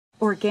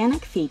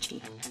Organic Fiji.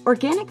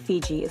 Organic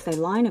Fiji is a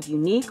line of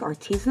unique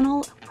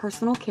artisanal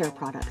personal care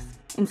products.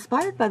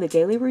 Inspired by the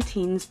daily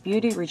routines,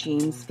 beauty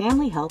regimes,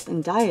 family health,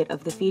 and diet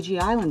of the Fiji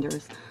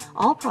Islanders,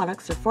 all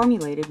products are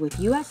formulated with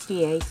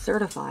USDA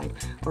Certified,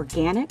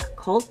 organic,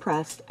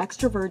 cold-pressed,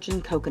 extra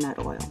virgin coconut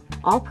oil.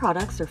 All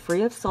products are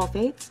free of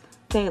sulfates,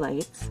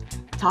 phthalates,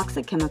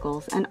 toxic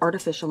chemicals, and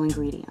artificial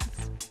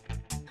ingredients.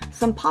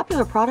 Some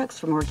popular products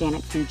from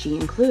Organic Fiji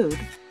include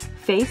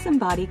Face and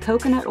Body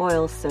Coconut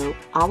Oil Soap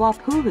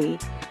Awapuhi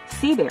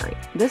Seaberry.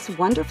 This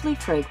wonderfully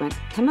fragrant,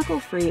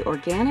 chemical-free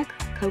organic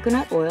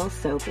coconut oil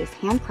soap is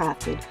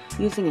handcrafted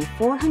using a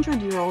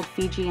 400-year-old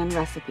Fijian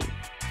recipe.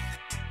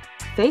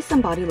 Face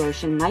and Body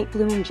Lotion Night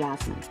Blooming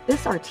Jasmine.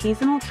 This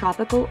artisanal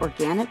tropical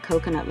organic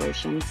coconut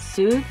lotion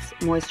soothes,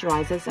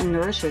 moisturizes, and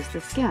nourishes the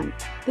skin.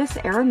 This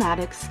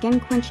aromatic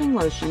skin-quenching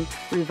lotion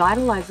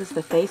revitalizes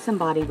the face and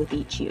body with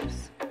each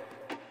use.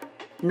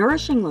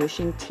 Nourishing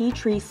Lotion Tea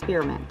Tree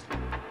Spearmint.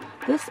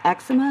 This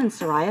eczema and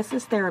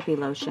psoriasis therapy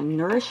lotion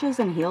nourishes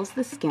and heals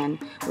the skin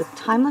with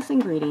timeless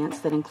ingredients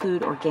that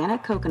include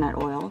organic coconut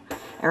oil,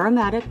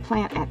 aromatic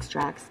plant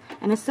extracts,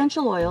 and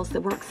essential oils that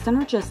work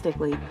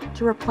synergistically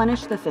to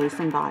replenish the face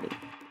and body.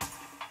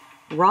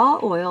 Raw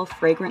Oil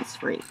Fragrance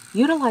Free.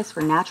 Utilized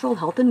for natural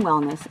health and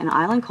wellness in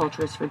island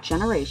cultures for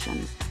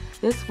generations,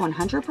 this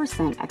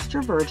 100%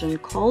 extra virgin,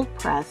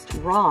 cold-pressed,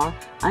 raw,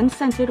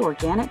 unscented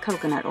organic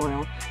coconut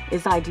oil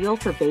is ideal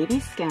for baby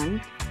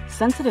skin,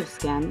 sensitive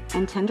skin,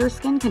 and tender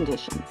skin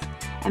conditions,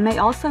 and may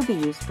also be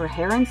used for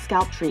hair and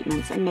scalp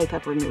treatments and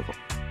makeup removal.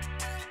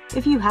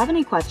 If you have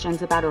any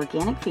questions about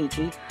Organic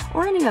Fiji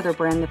or any other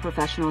brand the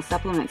Professional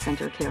Supplement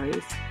Center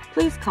carries,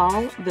 please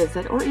call,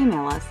 visit, or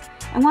email us,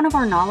 and one of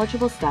our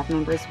knowledgeable staff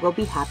members will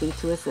be happy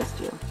to assist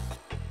you.